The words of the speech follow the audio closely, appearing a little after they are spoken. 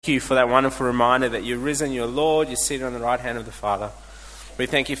Thank you for that wonderful reminder that you're risen, you're Lord, you're seated on the right hand of the Father. We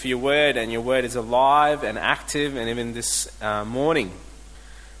thank you for your word, and your word is alive and active, and even this morning.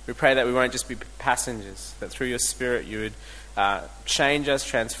 We pray that we won't just be passengers, that through your Spirit you would change us,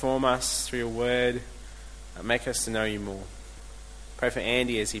 transform us through your word, make us to know you more. Pray for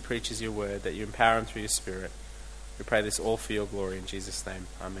Andy as he preaches your word, that you empower him through your Spirit. We pray this all for your glory in Jesus' name.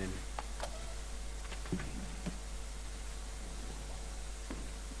 Amen.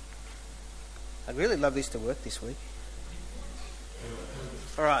 I'd really love this to work this week.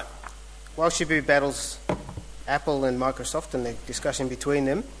 All right. While Shibu battles Apple and Microsoft and the discussion between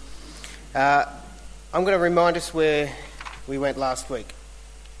them, I'm going to remind us where we went last week.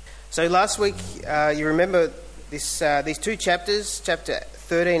 So last week, you remember these two chapters, chapter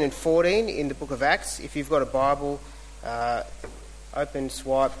 13 and 14 in the book of Acts. If you've got a Bible, open,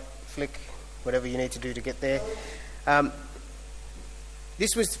 swipe, flick, whatever you need to do to get there.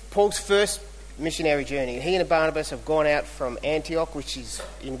 This was Paul's first missionary journey. He and Barnabas have gone out from Antioch, which is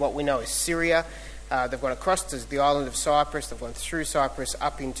in what we know as Syria. They've gone across to the island of Cyprus. They've gone through Cyprus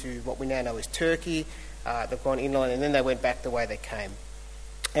up into what we now know as Turkey. They've gone inland, and then they went back the way they came.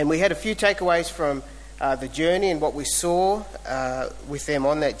 And we had a few takeaways from the journey and what we saw with them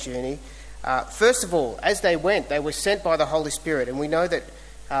on that journey. First of all, as they went, they were sent by the Holy Spirit, and we know that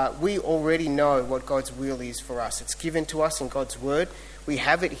we already know what God's will is for us. It's given to us in God's Word. We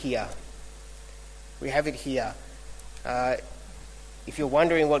have it here. We have it here. If you're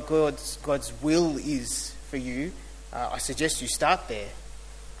wondering what God's will is for you, I suggest you start there.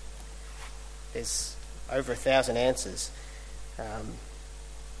 There's over 1,000 answers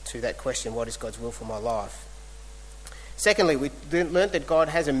to that question, what is God's will for my life? Secondly, we learned that God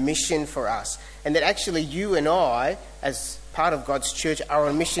has a mission for us, and that actually you and I, as part of God's church, are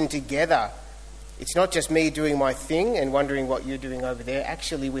on mission together. It's not just me doing my thing and wondering what you're doing over there.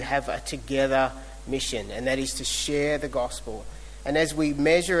 Actually, we have a together mission, and that is to share the gospel. And as we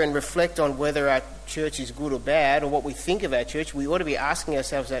measure and reflect on whether our church is good or bad, or what we think of our church, we ought to be asking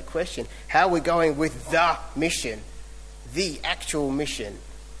ourselves that question. How are we going with the mission? The actual mission.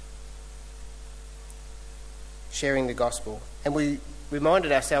 Sharing the gospel. And we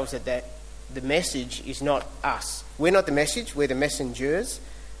reminded ourselves that the message is not us. We're not the message, we're the messengers,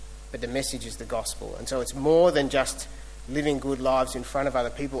 but the message is the gospel. And so it's more than just living good lives in front of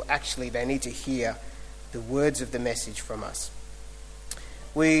other people. Actually, they need to hear the words of the message from us.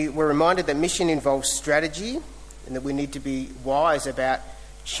 We were reminded that mission involves strategy, and that we need to be wise about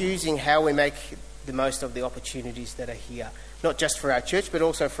choosing how we make the most of the opportunities that are here, not just for our church, but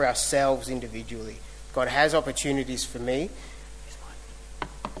also for ourselves individually. God has opportunities for me.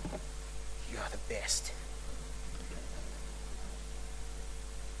 You are the best.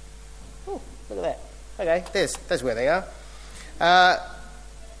 Oh, look at that. Okay, there's where they are.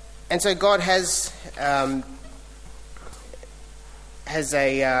 And so God has a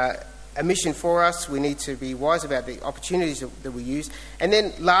mission for us. We need to be wise about the opportunities that we use. And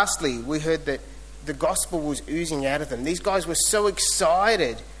then lastly, we heard that the gospel was oozing out of them. These guys were so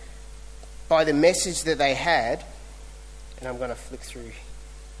excited by the message that they had. And I'm going to flick through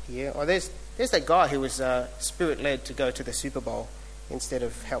here. Oh, there's that guy who was spirit-led to go to the Super Bowl instead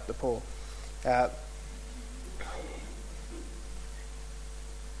of help the poor.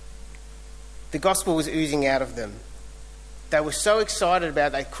 The gospel was oozing out of them. They were so excited about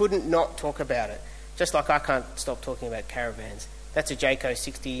it, they couldn't not talk about it. Just like I can't stop talking about caravans. That's a Jayco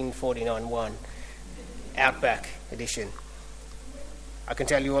 1649-1 Outback edition. I can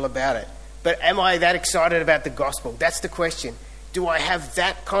tell you all about it. But am I that excited about the gospel? That's the question. Do I have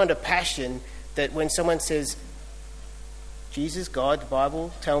that kind of passion that when someone says, Jesus, God, the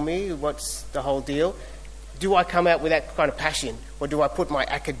Bible, tell me what's the whole deal? Do I come out with that kind of passion? Or do I put my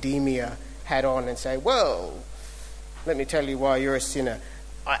academia hat on and say, well, let me tell you why you're a sinner?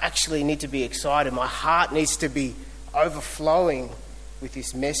 I actually need to be excited. My heart needs to be overflowing with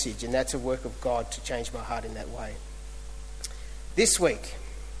this message, and that's a work of God to change my heart in that way. This week,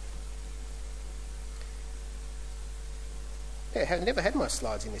 I've never had my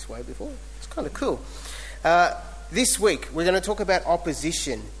slides in this way before. It's kind of cool. This week, we're going to talk about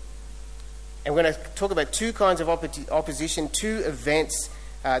opposition. And we're going to talk about two kinds of opposition, two events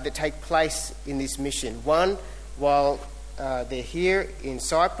that take place in this mission. One, while they're here in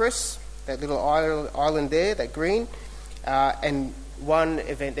Cyprus, that little island there, that green, and one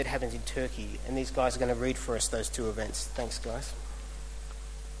event that happens in Turkey. And these guys are going to read for us those two events. Thanks, guys.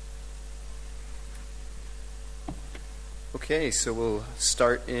 Okay, so we'll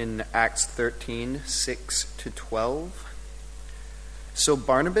start in Acts 13, 6 to 12. So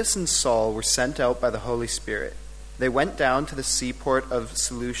Barnabas and Saul were sent out by the Holy Spirit. They went down to the seaport of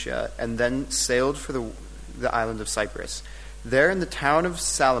Seleucia and then sailed for the island of Cyprus. There in the town of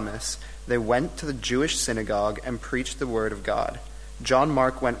Salamis, they went to the Jewish synagogue and preached the word of God. John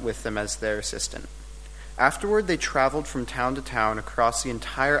Mark went with them as their assistant. Afterward, they traveled from town to town across the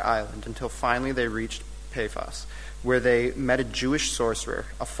entire island until finally they reached Paphos, where they met a Jewish sorcerer,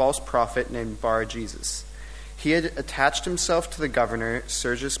 a false prophet named Bar-Jesus. He had attached himself to the governor,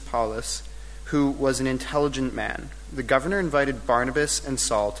 Sergius Paulus, who was an intelligent man. The governor invited Barnabas and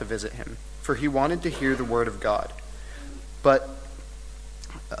Saul to visit him, for he wanted to hear the word of God. But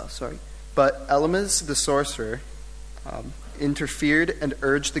Elymas the sorcerer interfered and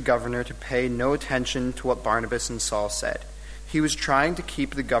urged the governor to pay no attention to what Barnabas and Saul said. He was trying to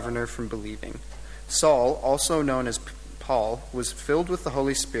keep the governor from believing. Saul, also known as Paul, was filled with the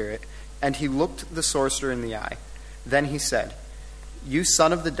Holy Spirit, and he looked the sorcerer in the eye. Then he said, "You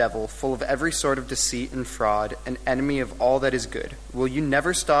son of the devil, full of every sort of deceit and fraud, an enemy of all that is good, will you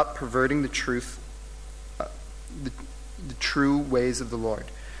never stop perverting the true ways of the Lord?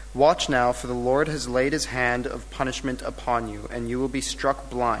 Watch now, for the Lord has laid his hand of punishment upon you, and you will be struck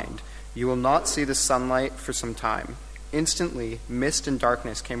blind. You will not see the sunlight for some time." Instantly, mist and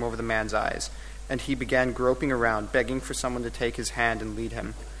darkness came over the man's eyes, and he began groping around, begging for someone to take his hand and lead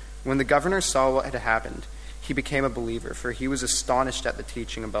him. When the governor saw what had happened, he became a believer, for he was astonished at the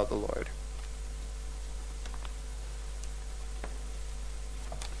teaching about the Lord.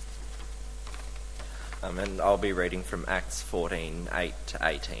 And I'll be reading from Acts 14, 8 to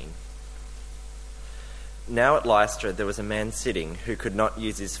 18. Now at Lystra there was a man sitting who could not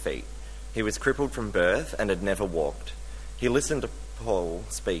use his feet. He was crippled from birth and had never walked. He listened to Paul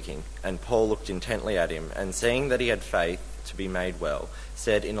speaking, and Paul looked intently at him, and seeing that he had faith to be made well,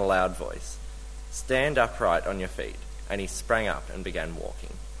 said in a loud voice, "Stand upright on your feet." And he sprang up and began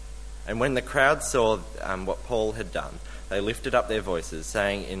walking. And when the crowd saw what Paul had done, they lifted up their voices,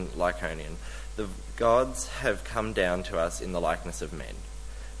 saying in Lycaonian, "The gods have come down to us in the likeness of men."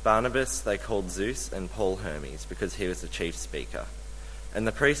 Barnabas they called Zeus, and Paul Hermes, because he was the chief speaker. And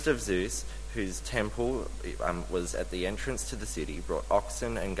the priest of Zeus, whose temple was at the entrance to the city, brought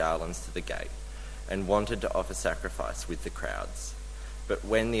oxen and garlands to the gate, and wanted to offer sacrifice with the crowds. But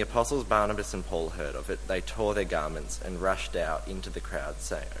when the apostles Barnabas and Paul heard of it, they tore their garments and rushed out into the crowd,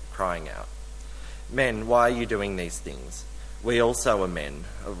 crying out, "Men, why are you doing these things? We also are men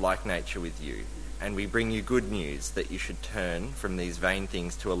of like nature with you, and we bring you good news that you should turn from these vain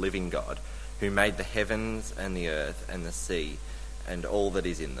things to a living God, who made the heavens and the earth and the sea and all that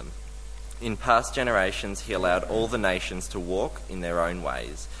is in them. In past generations he allowed all the nations to walk in their own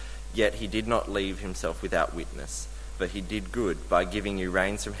ways, yet he did not leave himself without witness, but he did good by giving you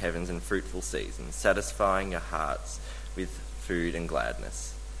rains from heavens and fruitful seasons, satisfying your hearts with food and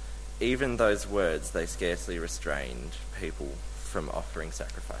gladness." Even those words they scarcely restrained people from offering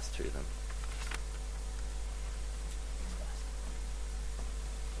sacrifice to them.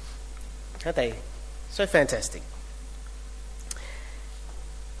 Aren't they so fantastic?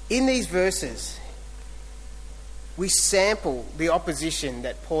 In these verses, we sample the opposition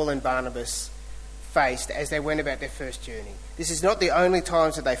that Paul and Barnabas faced as they went about their first journey. This is not the only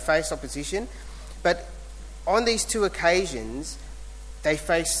times that they faced opposition, but on these two occasions, they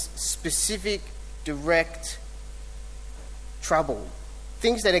face specific, direct trouble,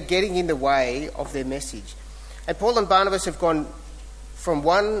 things that are getting in the way of their message. And Paul and Barnabas have gone from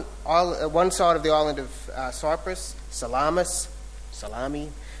one side of the island of Cyprus,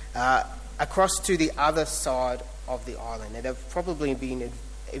 Salami, across to the other side of the island. And they've probably been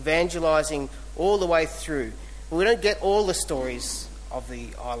evangelising all the way through. But we don't get all the stories of the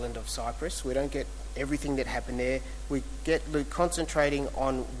island of Cyprus. We don't get everything that happened there. We get Luke concentrating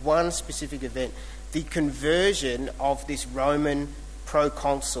on one specific event, the conversion of this Roman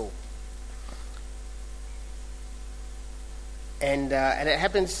proconsul. And it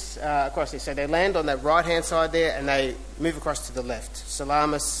happens across there. So they land on that right-hand side there and they move across to the left.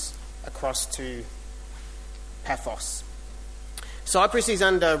 Salamis across to Paphos. Cyprus is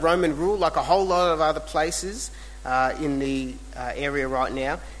under Roman rule, like a whole lot of other places in the area right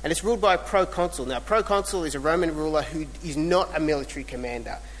now. And it's ruled by a proconsul. Now, a proconsul is a Roman ruler who is not a military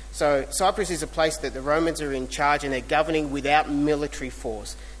commander. So Cyprus is a place that the Romans are in charge and they're governing without military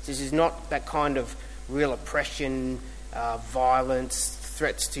force. So this is not that kind of real oppression, violence,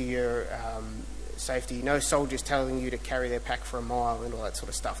 threats to your safety. No soldiers telling you to carry their pack for a mile and all that sort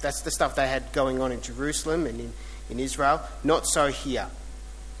of stuff. That's the stuff they had going on in Jerusalem and in Israel. Not so here.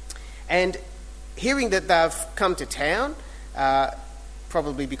 And hearing that they've come to town,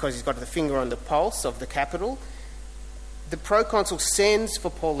 probably because he's got the finger on the pulse of the capital, the proconsul sends for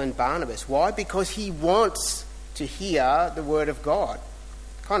Paul and Barnabas. Why? Because he wants to hear the word of God.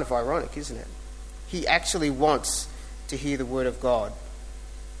 Kind of ironic, isn't it? He actually wants to hear the word of God.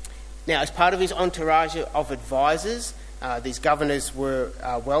 Now, as part of his entourage of advisors, these governors were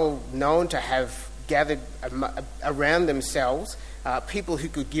well known to have gathered around themselves people who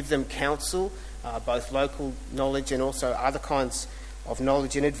could give them counsel, both local knowledge and also other kinds of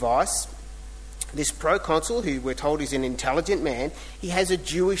knowledge and advice. This proconsul, who we're told is an intelligent man, he has a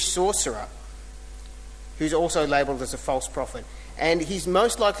Jewish sorcerer who's also labelled as a false prophet. And he's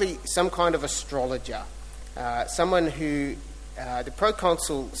most likely some kind of astrologer, someone who the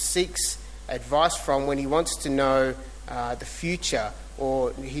proconsul seeks advice from when he wants to know the future,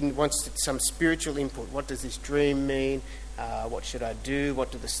 or he wants some spiritual input. What does this dream mean? What should I do?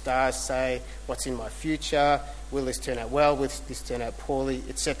 What do the stars say? What's in my future? Will this turn out well? Will this turn out poorly?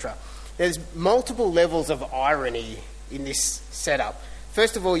 Etc. There's multiple levels of irony in this setup.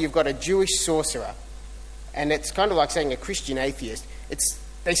 First of all, you've got a Jewish sorcerer, and it's kind of like saying a Christian atheist.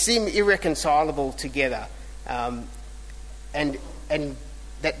 They seem irreconcilable together, and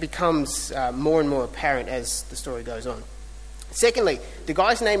that becomes more and more apparent as the story goes on. Secondly, the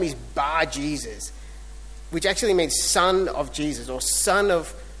guy's name is Bar Jesus, which actually means son of Jesus, or son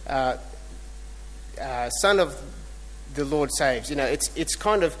of the Lord saves. You know, it's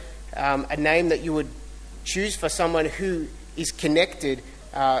kind of a name that you would choose for someone who is connected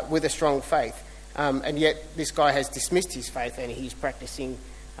with a strong faith. And yet this guy has dismissed his faith, and he's practicing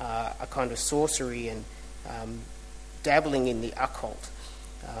a kind of sorcery and dabbling in the occult.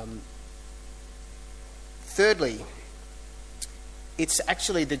 Thirdly, it's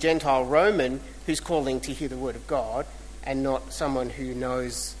actually the Gentile Roman who's calling to hear the word of God, and not someone who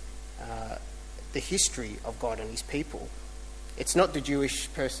knows the history of God and his people. It's not the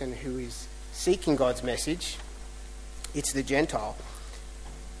Jewish person who is seeking God's message, it's the Gentile.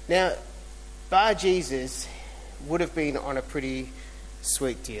 Now, Bar Jesus would have been on a pretty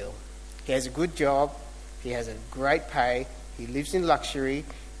sweet deal. He has a good job, he has a great pay, he lives in luxury,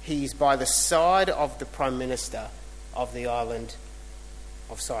 he's by the side of the Prime Minister of the island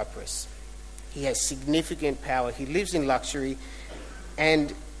of Cyprus. He has significant power, he lives in luxury,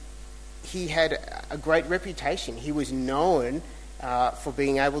 and he had a great reputation. He was known for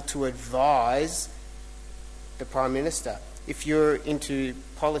being able to advise the Prime Minister. If you're into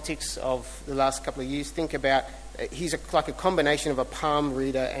politics of the last couple of years, think about he's like a combination of a palm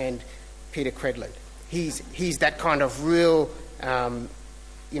reader and Peter Credlin. He's that kind of real, hand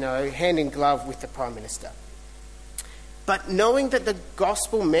in glove with the Prime Minister. But knowing that the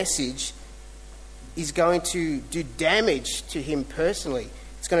gospel message is going to do damage to him personally,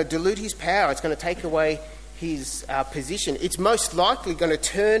 it's going to dilute his power, it's going to take away his position, it's most likely going to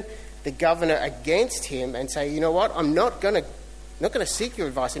turn the governor against him and say, you know what, I'm not going to seek your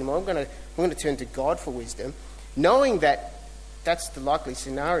advice anymore, I'm going to turn to God for wisdom. Knowing that that's the likely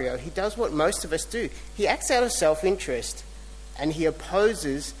scenario, he does what most of us do. He acts out of self-interest, and he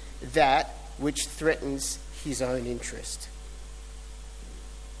opposes that which threatens his own interest.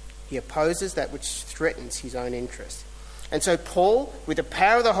 He opposes that which threatens his own interest. And so Paul, with the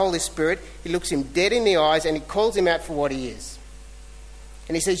power of the Holy Spirit, he looks him dead in the eyes and he calls him out for what he is.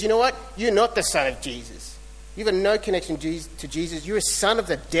 And he says, you know what? You're not the son of Jesus. You've got no connection to Jesus. You're a son of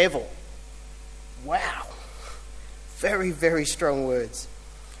the devil. Wow. Very, very strong words.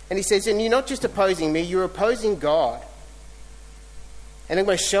 And he says, and you're not just opposing me, you're opposing God. And I'm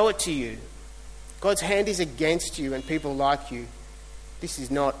going to show it to you. God's hand is against you and people like you. This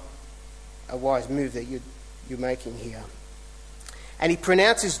is not a wise move that you're making here. And he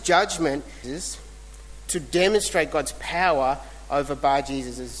pronounces judgment to demonstrate God's power over Bar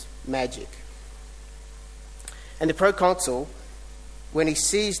Jesus' magic. And the proconsul, when he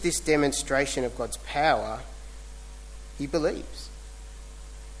sees this demonstration of God's power, he believes.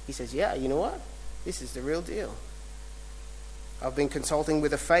 He says, yeah, you know what? This is the real deal. I've been consulting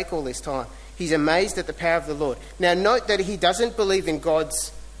with a fake all this time. He's amazed at the power of the Lord. Now note that he doesn't believe in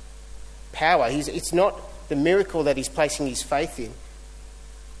God's power. It's not the miracle that he's placing his faith in.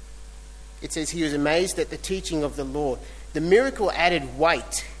 It says he was amazed at the teaching of the Lord. The miracle added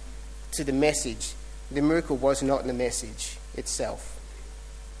weight to the message. The miracle was not in the message itself.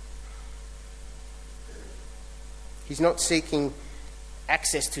 He's not seeking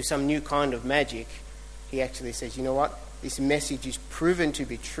access to some new kind of magic. He actually says, you know what? This message is proven to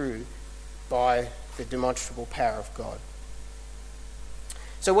be true by the demonstrable power of God.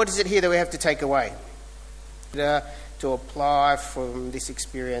 So what is it here that we have to take away to apply from this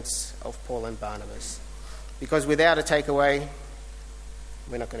experience of Paul and Barnabas? Because without a takeaway,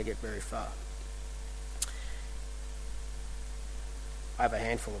 we're not going to get very far. I have a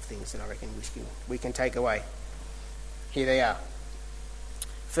handful of things that I reckon we can take away. Here they are.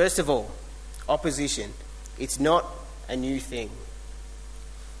 First of all, opposition. It's not a new thing.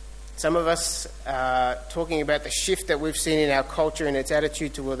 Some of us are talking about the shift that we've seen in our culture and its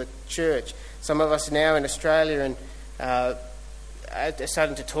attitude toward the church. Some of us now in Australia and are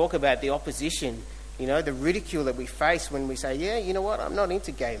starting to talk about the opposition, the ridicule that we face when we say, yeah, you know what, I'm not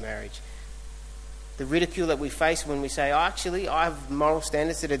into gay marriage. The ridicule that we face when we say, actually, I have moral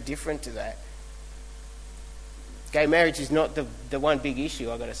standards that are different to that. Gay marriage is not the one big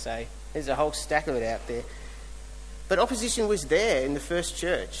issue, I've got to say. There's a whole stack of it out there. But opposition was there in the first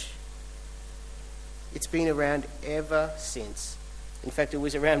church. It's been around ever since. In fact, it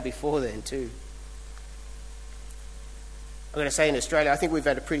was around before then too. I'm going to say in Australia, I think we've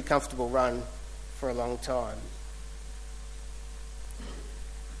had a pretty comfortable run for a long time.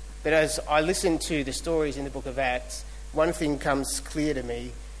 But as I listen to the stories in the book of Acts, one thing comes clear to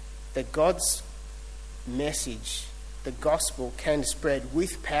me, that God's message, the gospel, can spread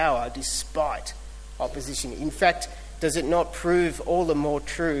with power despite opposition. In fact, does it not prove all the more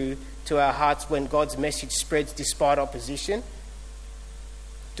true to our hearts when God's message spreads despite opposition?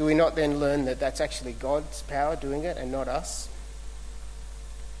 Do we not then learn that that's actually God's power doing it and not us?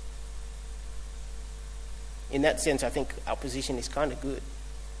 In that sense, I think opposition is kind of good.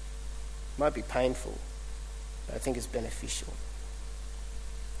 It might be painful, but I think it's beneficial.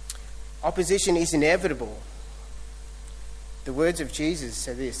 Opposition is inevitable. The words of Jesus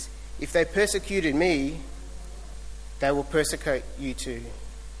say this: if they persecuted me, they will persecute you too.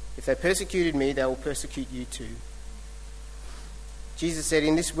 If they persecuted me, they will persecute you too. Jesus said,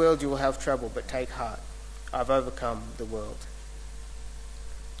 in this world you will have trouble, but take heart. I've overcome the world.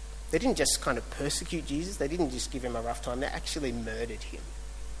 They didn't just kind of persecute Jesus. They didn't just give him a rough time. They actually murdered him.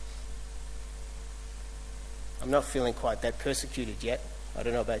 I'm not feeling quite that persecuted yet. I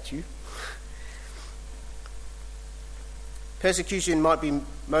don't know about you. Persecution might be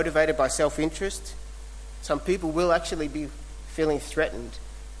motivated by self-interest. Some people will actually be feeling threatened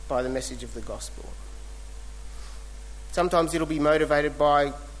by the message of the gospel. Sometimes it'll be motivated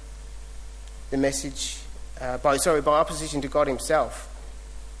by the message, by opposition to God himself.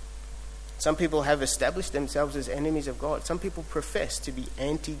 Some people have established themselves as enemies of God. Some people profess to be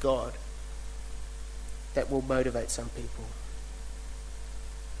anti-God. That will motivate some people.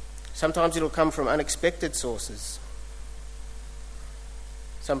 Sometimes it'll come from unexpected sources.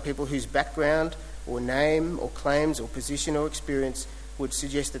 Some people whose background or name or claims or position or experience would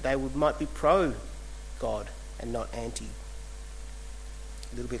suggest that they might be pro-God and not anti.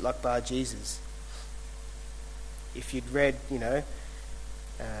 A little bit like Bar Jesus. If you'd read, the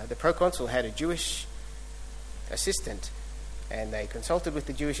proconsul had a Jewish assistant and they consulted with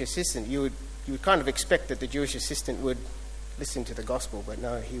the Jewish assistant, you would kind of expect that the Jewish assistant would listen to the gospel, but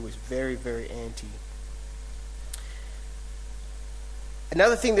no, he was very, very anti.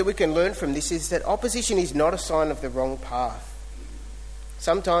 Another thing that we can learn from this is that opposition is not a sign of the wrong path.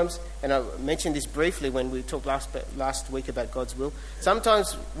 Sometimes, and I mentioned this briefly when we talked last week about God's will,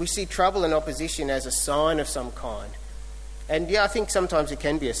 sometimes we see trouble and opposition as a sign of some kind. And yeah, I think sometimes it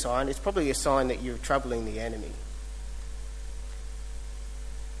can be a sign. It's probably a sign that you're troubling the enemy.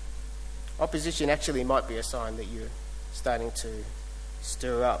 Opposition actually might be a sign that you're starting to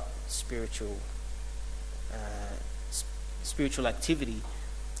stir up spiritual activity.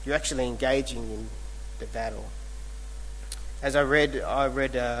 You're actually engaging in the battle. As I read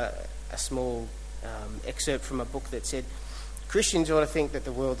a small excerpt from a book that said, Christians ought to think that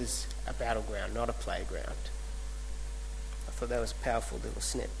the world is a battleground, not a playground. I thought that was a powerful little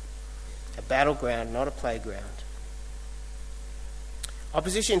snip. A battleground, not a playground.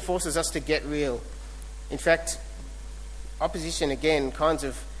 Opposition forces us to get real. In fact, opposition again kind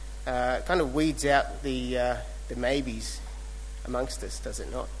of weeds out the maybes amongst us, does it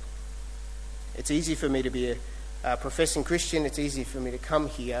not? It's easy for me to be a professing Christian. It's easy for me to come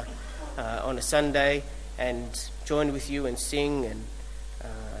here on a Sunday and join with you and sing and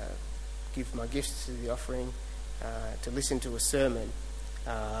give my gifts to the offering, to listen to a sermon.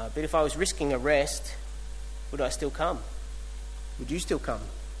 But if I was risking arrest, would I still come? Would you still come?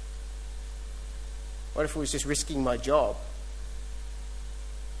 What if it was just risking my job?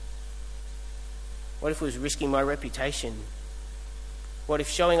 What if it was risking my reputation? What if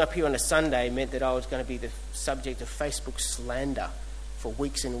showing up here on a Sunday meant that I was going to be the subject of Facebook slander for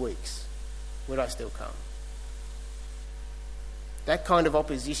weeks and weeks? Would I still come? That kind of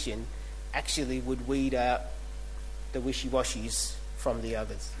opposition actually would weed out the wishy-washies from the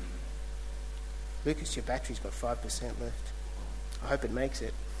others. Lucas, your battery's got 5% left. I hope it makes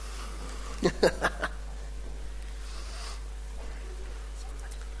it.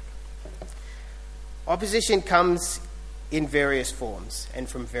 Opposition comes in various forms and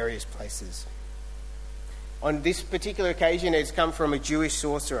from various places. On this particular occasion, it's come from a Jewish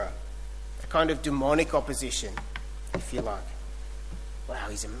sorcerer, a kind of demonic opposition, if you like. Wow,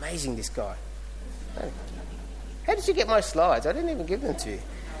 he's amazing, this guy. How did you get my slides? I didn't even give them to you.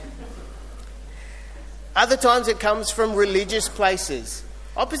 Other times it comes from religious places.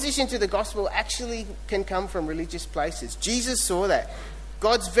 Opposition to the gospel actually can come from religious places. Jesus saw that.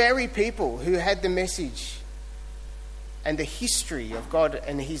 God's very people who had the message and the history of God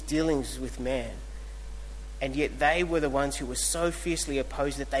and his dealings with man. And yet they were the ones who were so fiercely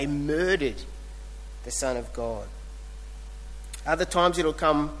opposed that they murdered the Son of God. Other times it'll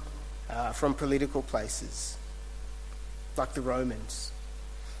come from political places, like the Romans,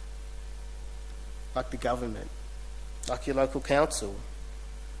 like the government, like your local council.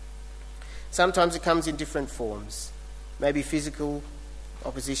 Sometimes it comes in different forms, maybe physical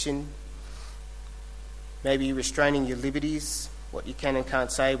opposition, maybe restraining your liberties, what you can and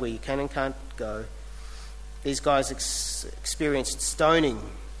can't say, where you can and can't go. These guys experienced stoning,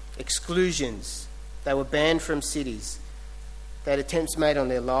 exclusions. They were banned from cities. They had attempts made on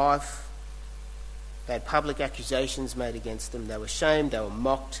their life. They had public accusations made against them. They were shamed, they were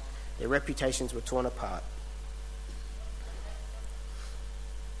mocked, their reputations were torn apart.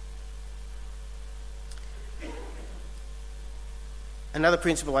 Another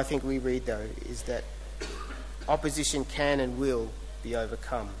principle I think we read, though, is that opposition can and will be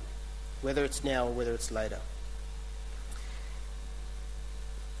overcome, whether it's now or whether it's later.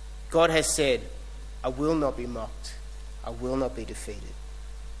 God has said, I will not be mocked. I will not be defeated.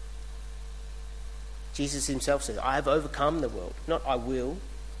 Jesus himself says, I have overcome the world. Not I will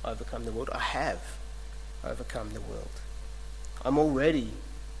overcome the world. I have overcome the world. I'm already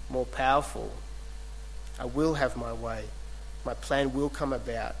more powerful. I will have my way. My plan will come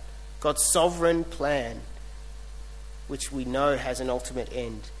about. God's sovereign plan, which we know has an ultimate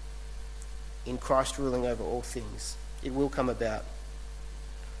end in Christ ruling over all things. It will come about.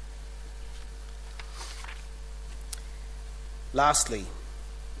 Lastly,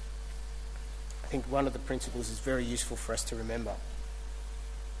 I think one of the principles is very useful for us to remember.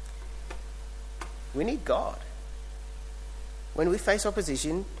 We need God. When we face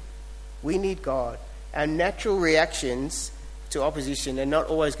opposition, we need God. Our natural reactions to opposition are not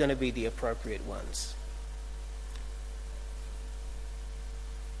always going to be the appropriate ones.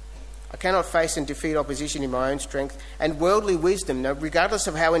 I cannot face and defeat opposition in my own strength, and worldly wisdom, regardless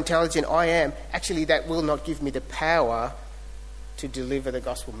of how intelligent I am, actually that will not give me the power to deliver the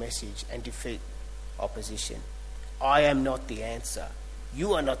gospel message and defeat opposition. I am not the answer.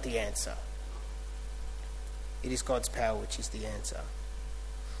 You are not the answer. It is God's power which is the answer.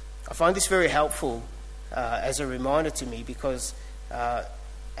 I find this very helpful as a reminder to me, because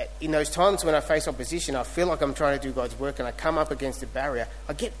in those times when I face opposition, I feel like I'm trying to do God's work and I come up against a barrier,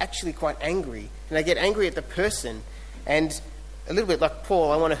 I get actually quite angry. And I get angry at the person, and a little bit like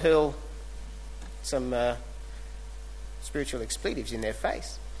Paul, I want to hurl some spiritual expletives in their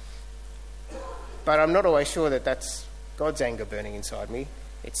face. But I'm not always sure that that's God's anger burning inside me.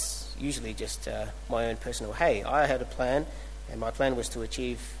 It's usually just my own personal, hey, I had a plan, and my plan was to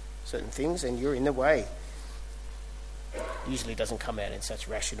achieve certain things, and you're in the way. Usually doesn't come out in such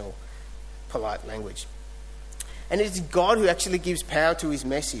rational, polite language. And it's God who actually gives power to his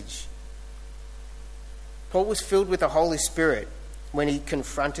message. Paul was filled with the Holy Spirit when he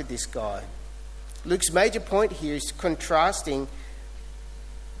confronted this guy. Luke's major point here is contrasting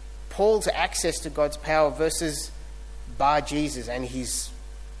Paul's access to God's power versus Bar Jesus and his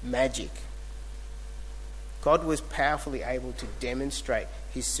magic. God was powerfully able to demonstrate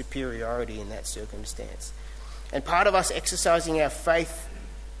his superiority in that circumstance. And part of us exercising our faith,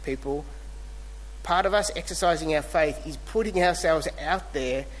 people, part of us exercising our faith is putting ourselves out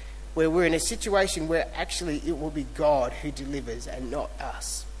there where we're in a situation where actually it will be God who delivers and not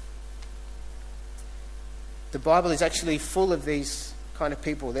us. The Bible is actually full of these kind of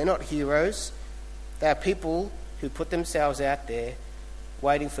people. They're not heroes. They are people who put themselves out there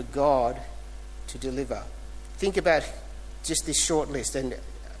waiting for God to deliver. Think about just this short list, and you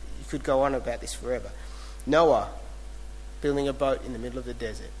could go on about this forever. Noah, building a boat in the middle of the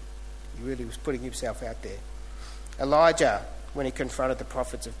desert. He really was putting himself out there. Elijah, when he confronted the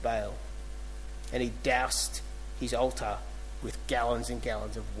prophets of Baal, and he doused his altar with gallons and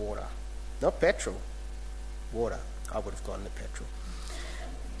gallons of water. Not petrol, water. I would have gone to petrol.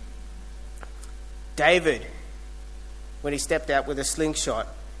 David, when he stepped out with a slingshot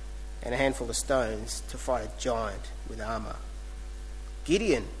and a handful of stones to fight a giant with armour.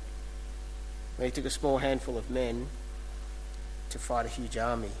 Gideon, when he took a small handful of men to fight a huge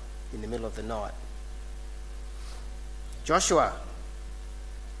army in the middle of the night. Joshua,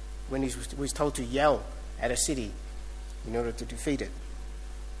 when he was told to yell at a city in order to defeat it.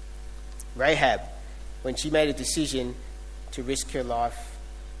 Rahab, when she made a decision to risk her life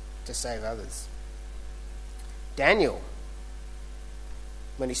to save others. Daniel,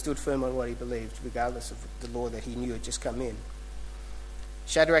 when he stood firm on what he believed, regardless of the law that he knew had just come in.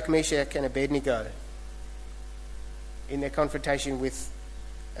 Shadrach, Meshach, and Abednego, in their confrontation with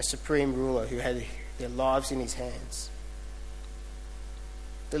a supreme ruler who had their lives in his hands.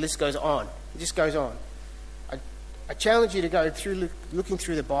 The list goes on. It just goes on. I challenge you to go through looking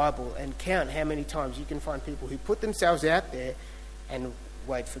through the Bible and count how many times you can find people who put themselves out there and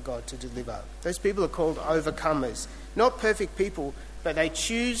wait for God to deliver. Those people are called overcomers. Not perfect people, but they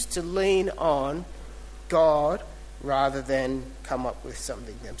choose to lean on God rather than come up with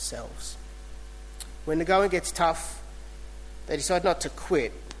something themselves. When the going gets tough, they decide not to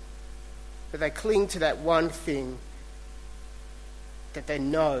quit, but they cling to that one thing that they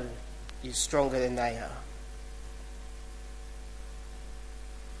know is stronger than they are.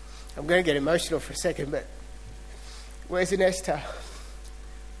 I'm going to get emotional for a second, but where's Inesta?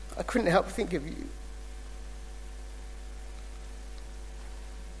 I couldn't help think of you.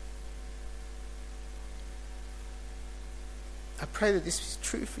 I pray that this is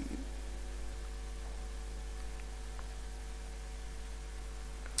true for you.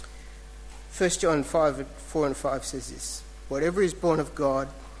 1 John 4 and 5 says this: whatever is born of God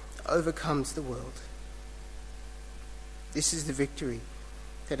overcomes the world. This is the victory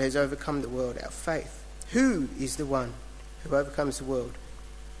that has overcome the world, our faith. Who is the one who overcomes the world?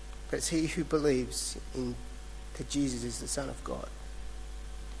 But it's he who believes in that Jesus is the Son of God.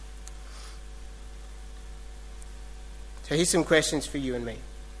 So here's some questions for you and me.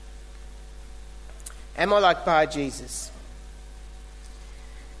 Am I like Bar Jesus?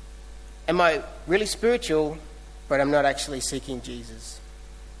 Am I really spiritual, but I'm not actually seeking Jesus?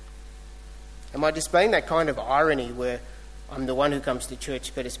 Am I displaying that kind of irony where I'm the one who comes to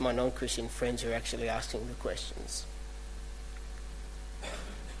church, but it's my non-Christian friends who are actually asking the questions?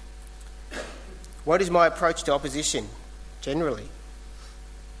 What is my approach to opposition, generally?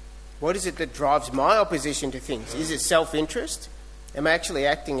 What is it that drives my opposition to things? Is it self-interest? Am I actually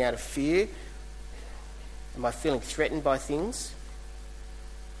acting out of fear? Am I feeling threatened by things?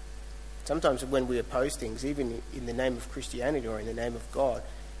 Sometimes when we oppose things, even in the name of Christianity or in the name of God,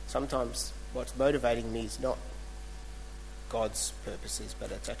 sometimes what's motivating me is not God's purposes,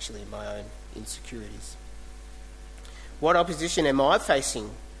 but it's actually my own insecurities. What opposition am I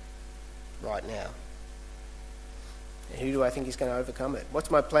facing right now? And who do I think is going to overcome it?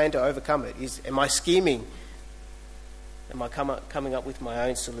 What's my plan to overcome it? Am I scheming? Am I coming up with my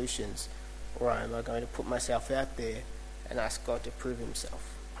own solutions? Or am I going to put myself out there and ask God to prove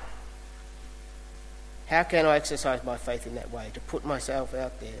himself? How can I exercise my faith in that way? To put myself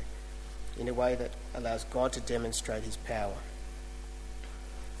out there in a way that allows God to demonstrate his power.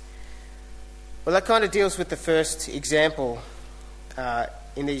 Well, that kind of deals with the first example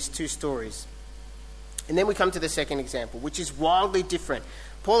in these two stories. And then we come to the second example, which is wildly different.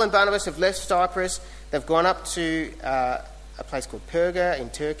 Paul and Barnabas have left Cyprus. They've gone up to a place called Perga in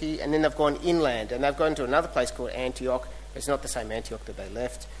Turkey, and then they've gone inland, and they've gone to another place called Antioch. It's not the same Antioch that they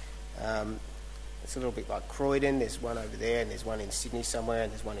left. It's a little bit like Croydon. There's one over there, and there's one in Sydney somewhere,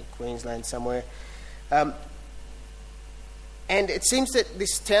 and there's one in Queensland somewhere. And it seems that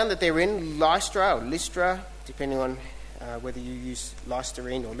this town that they're in, Lystra, depending on whether you use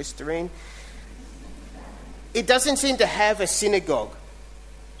Listerine or Listerine, it doesn't seem to have a synagogue.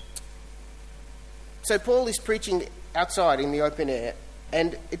 So Paul is preaching outside in the open air,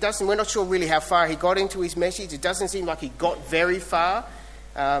 and we're not sure really how far he got into his message. It doesn't seem like he got very far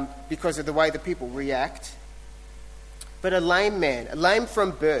because of the way the people react. But a lame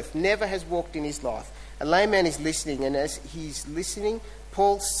from birth, never has walked in his life. A lame man is listening, and as he's listening,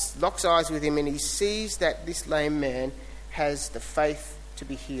 Paul locks eyes with him, and he sees that this lame man has the faith to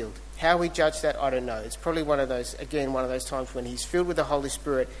be healed. How we judge that, I don't know. It's probably one of those times when he's filled with the Holy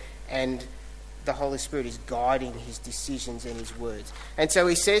Spirit and the Holy Spirit is guiding his decisions and his words. And so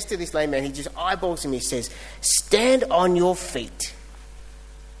he says to this lame man, he just eyeballs him, he says, "Stand on your feet."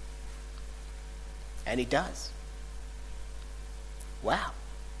 And he does. Wow.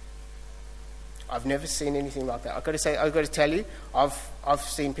 I've never seen anything like that. I've got to tell you, I've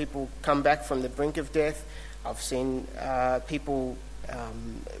seen people come back from the brink of death. I've seen people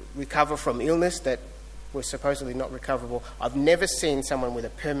recover from illness that was supposedly not recoverable. I've never seen someone with a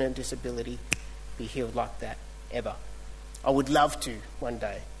permanent disability be healed like that, ever. I would love to one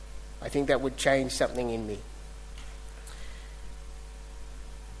day. I think that would change something in me.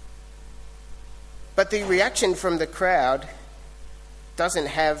 But the reaction from the crowd doesn't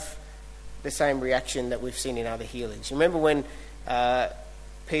have the same reaction that we've seen in other healings. Remember when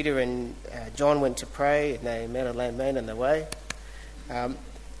Peter and John went to pray and they met a lame man on the way?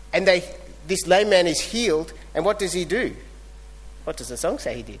 This lame man is healed, and what does he do? What does the song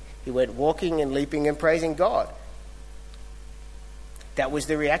say he did? He went walking and leaping and praising God. That was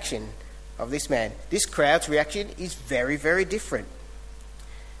the reaction of this man. This crowd's reaction is very, very different.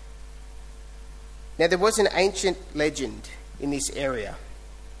 Now, there was an ancient legend in this area,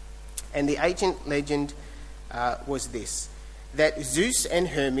 and the ancient legend was this, that Zeus and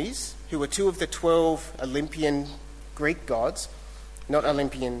Hermes, who were two of the 12 Olympian Greek gods, not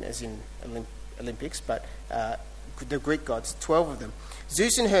Olympian as in Olympics, but the Greek gods, 12 of them.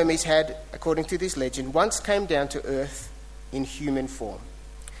 Zeus and Hermes had, according to this legend, once came down to earth in human form.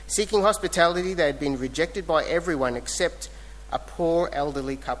 Seeking hospitality, they had been rejected by everyone except a poor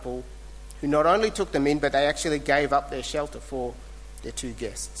elderly couple who not only took them in, but they actually gave up their shelter for their two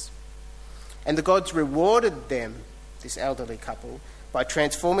guests. And the gods rewarded them, this elderly couple, by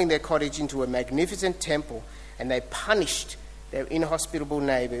transforming their cottage into a magnificent temple, and they punished their inhospitable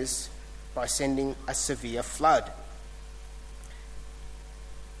neighbours by sending a severe flood.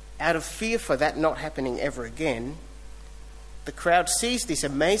 Out of fear for that not happening ever again, the crowd sees this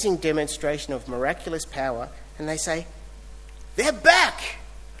amazing demonstration of miraculous power, and they say, "They're back!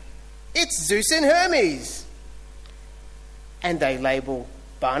 It's Zeus and Hermes!" And they label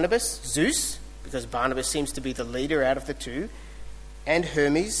Barnabas Zeus, because Barnabas seems to be the leader out of the two, and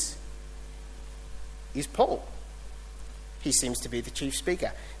Hermes is Paul. He seems to be the chief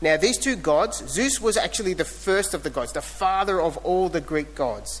speaker. Now, these two gods, Zeus was actually the first of the gods, the father of all the Greek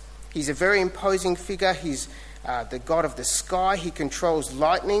gods. He's a very imposing figure. He's the god of the sky. He controls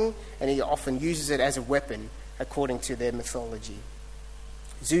lightning, and he often uses it as a weapon, according to their mythology.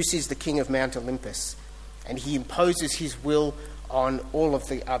 Zeus is the king of Mount Olympus, and he imposes his will on all of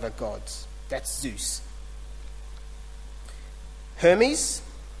the other gods. That's Zeus. Hermes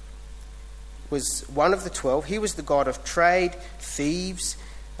was one of the 12. He was the god of trade, thieves,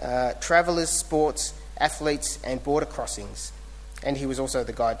 travellers, sports, athletes, and border crossings. And he was also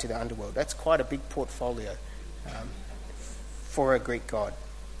the guide to the underworld. That's quite a big portfolio for a Greek god.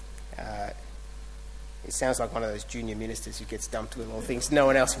 It sounds like one of those junior ministers who gets dumped with all things no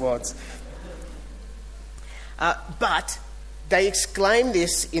one else wants. But they exclaim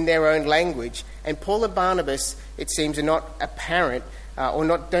this in their own language, and Paul and Barnabas, it seems, are not apparent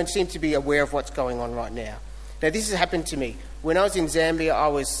don't seem to be aware of what's going on right now. Now, this has happened to me. When I was in Zambia, I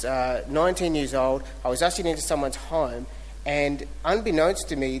was 19 years old. I was ushered into someone's home, and unbeknownst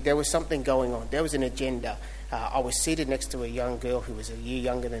to me, there was something going on. There was an agenda. I was seated next to a young girl who was a year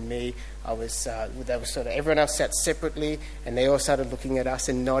younger than me. Everyone else sat separately, and they all started looking at us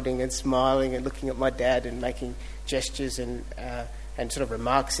and nodding and smiling and looking at my dad and making gestures and sort of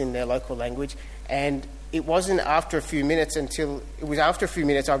remarks in their local language. And it wasn't after a few minutes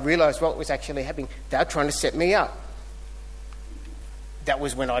I realised what was actually happening. They were trying to set me up. That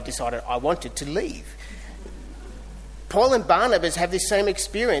was when I decided I wanted to leave. Paul and Barnabas have this same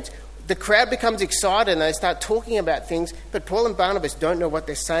experience. The crowd becomes excited and they start talking about things, but Paul and Barnabas don't know what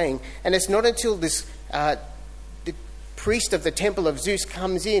they're saying. And it's not until the priest of the temple of Zeus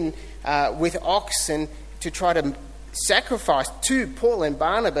comes in with oxen to try to sacrifice to Paul and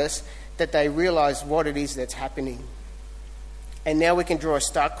Barnabas that they realise what it is that's happening. And now we can draw a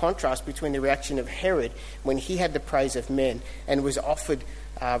stark contrast between the reaction of Herod when he had the praise of men and was offered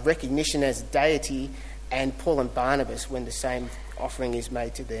recognition as deity, and Paul and Barnabas when the same offering is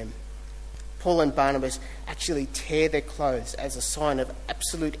made to them. Paul and Barnabas actually tear their clothes as a sign of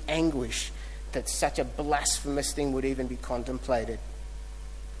absolute anguish that such a blasphemous thing would even be contemplated.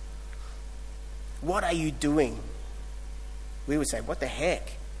 What are you doing? We would say, what the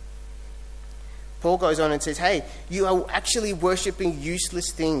heck? Paul goes on and says, hey, you are actually worshipping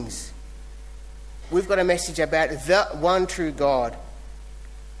useless things. We've got a message about the one true God.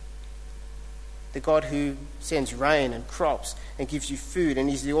 The God who sends rain and crops and gives you food and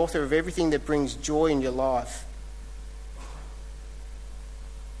is the author of everything that brings joy in your life.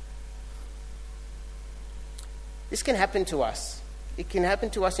 This can happen to us. It can happen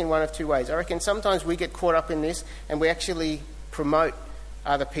to us in one of two ways. I reckon sometimes we get caught up in this and we actually promote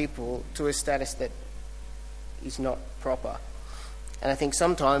other people to a status that is not proper. And I think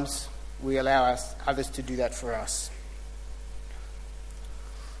sometimes we allow others to do that for us.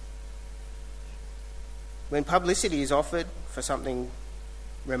 When publicity is offered for something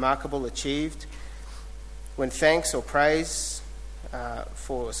remarkable achieved, when thanks or praise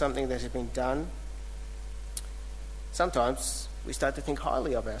for something that has been done, sometimes we start to think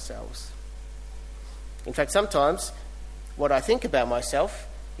highly of ourselves. In fact, sometimes what I think about myself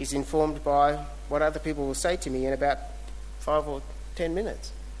is informed by what other people will say to me in about 5 or 10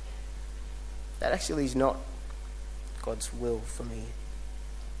 minutes. That actually is not God's will for me.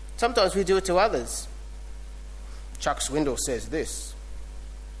 Sometimes we do it to others. Chuck Swindoll says this.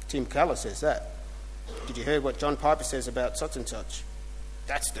 Tim Keller says that. Did you hear what John Piper says about such and such?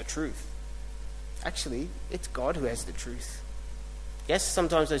 That's the truth. Actually, it's God who has the truth. Yes,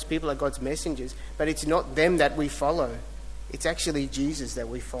 sometimes those people are God's messengers, but it's not them that we follow. It's actually Jesus that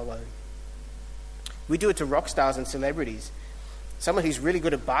we follow. We do it to rock stars and celebrities. Someone who's really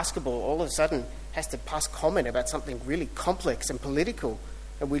good at basketball all of a sudden has to pass comment about something really complex and political,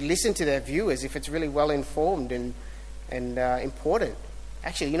 and we listen to their view as if it's really well informed and important.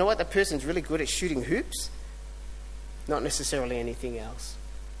 Actually, you know what? The person's really good at shooting hoops, not necessarily anything else.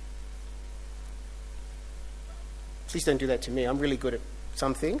 Please don't do that to me. I'm really good at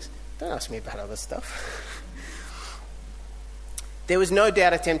some things. Don't ask me about other stuff. There was no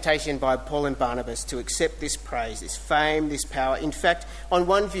doubt a temptation by Paul and Barnabas to accept this praise, this fame, this power. In fact, on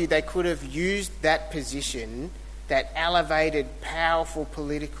one view, they could have used that position, that elevated, powerful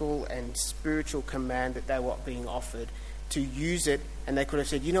political and spiritual command that they were being offered, to use it, and they could have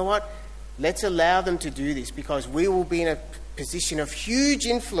said, you know what, let's allow them to do this because we will be in a position of huge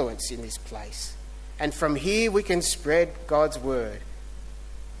influence in this place. And from here we can spread God's word.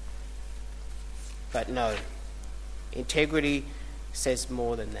 But no, integrity says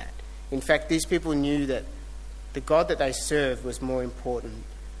more than that. In fact, these people knew that the God that they served was more important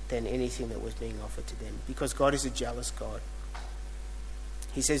than anything that was being offered to them, because God is a jealous God.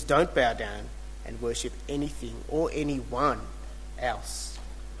 He says, don't bow down and worship anything or anyone else.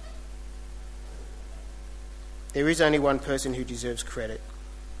 There is only one person who deserves credit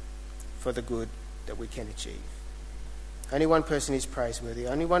for the good that we can achieve. Only one person is praiseworthy.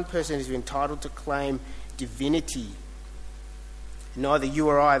 Only one person is entitled to claim divinity. Neither you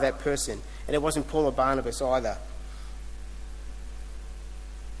or I are that person. And it wasn't Paul or Barnabas either.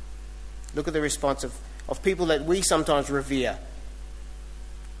 Look at the response of people that we sometimes revere.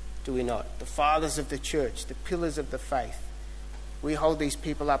 Do we not? The fathers of the church, the pillars of the faith. We hold these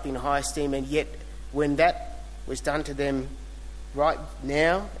people up in high esteem, and yet when that was done to them right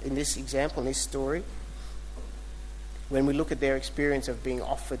now, in this example, in this story, when we look at their experience of being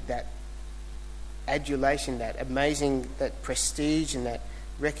offered that adulation, that amazing, that prestige and that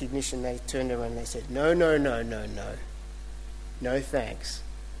recognition, they turned around and they said, no, no, no, no, no. No thanks.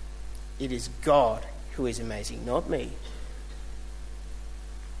 It is God who is amazing, not me.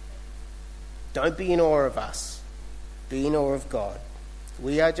 Don't be in awe of us. Be in awe of God.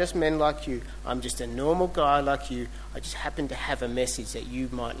 We are just men like you. I'm just a normal guy like you. I just happen to have a message that you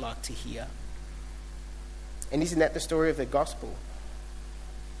might like to hear. And isn't that the story of the gospel?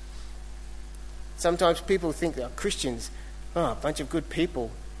 Sometimes people think that Christians, a bunch of good people.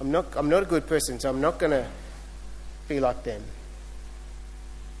 I'm not a good person, so I'm not going to be like them.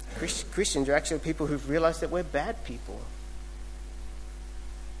 Christians are actually people who've realised that we're bad people.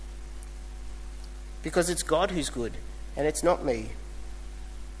 Because it's God who's good, and it's not me.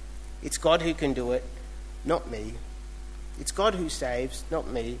 It's God who can do it, not me. It's God who saves, not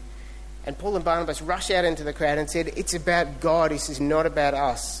me. And Paul and Barnabas rushed out into the crowd and said, it's about God. This is not about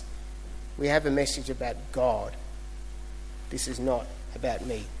us. We have a message about God. This is not about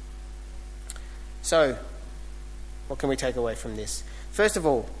me. So, what can we take away from this? First of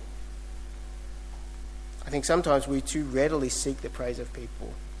all, I think sometimes we too readily seek the praise of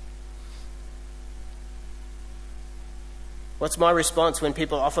people. What's my response when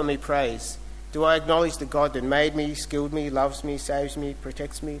people offer me praise? Do I acknowledge the God that made me, skilled me, loves me, saves me,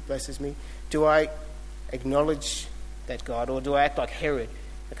 protects me, blesses me? Do I acknowledge that God? Or do I act like Herod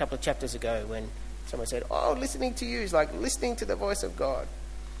a couple of chapters ago when someone said, listening to you is like listening to the voice of God.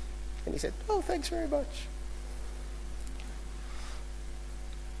 And he said, thanks very much.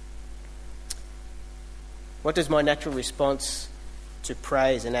 What does my natural response to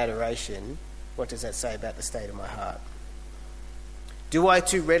praise and adoration, what does that say about the state of my heart? Do I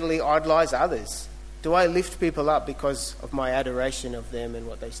too readily idolise others? Do I lift people up because of my adoration of them and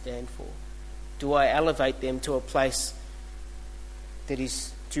what they stand for? Do I elevate them to a place that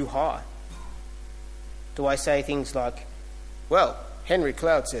is too high? Do I say things like, Henry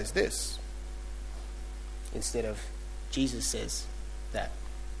Cloud says this, instead of Jesus says that?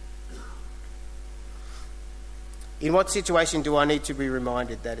 In what situation do I need to be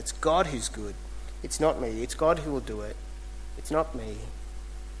reminded that it's God who's good? It's not me. It's God who will do it. It's not me.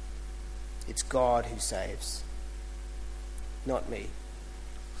 It's God who saves, not me.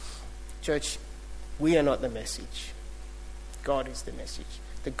 Church, we are not the message. God is the message.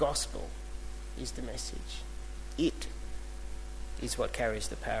 The gospel is the message. It is what carries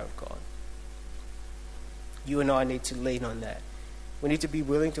the power of God. You and I need to lean on that. We need to be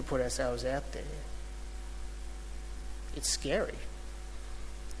willing to put ourselves out there. It's scary.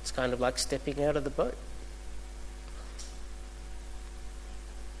 It's kind of like stepping out of the boat.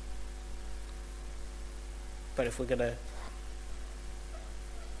 But if we're going to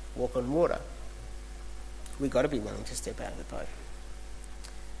walk on water, we've got to be willing to step out of the boat.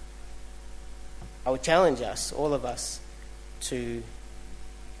 I would challenge us, all of us, to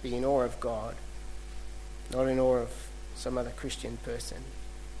be in awe of God, not in awe of some other Christian person,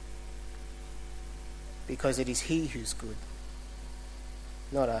 because it is He who's good,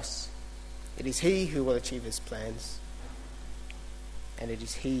 not us. It is He who will achieve His plans, and it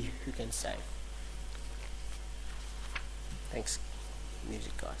is He who can save. Thanks,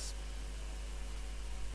 music guys.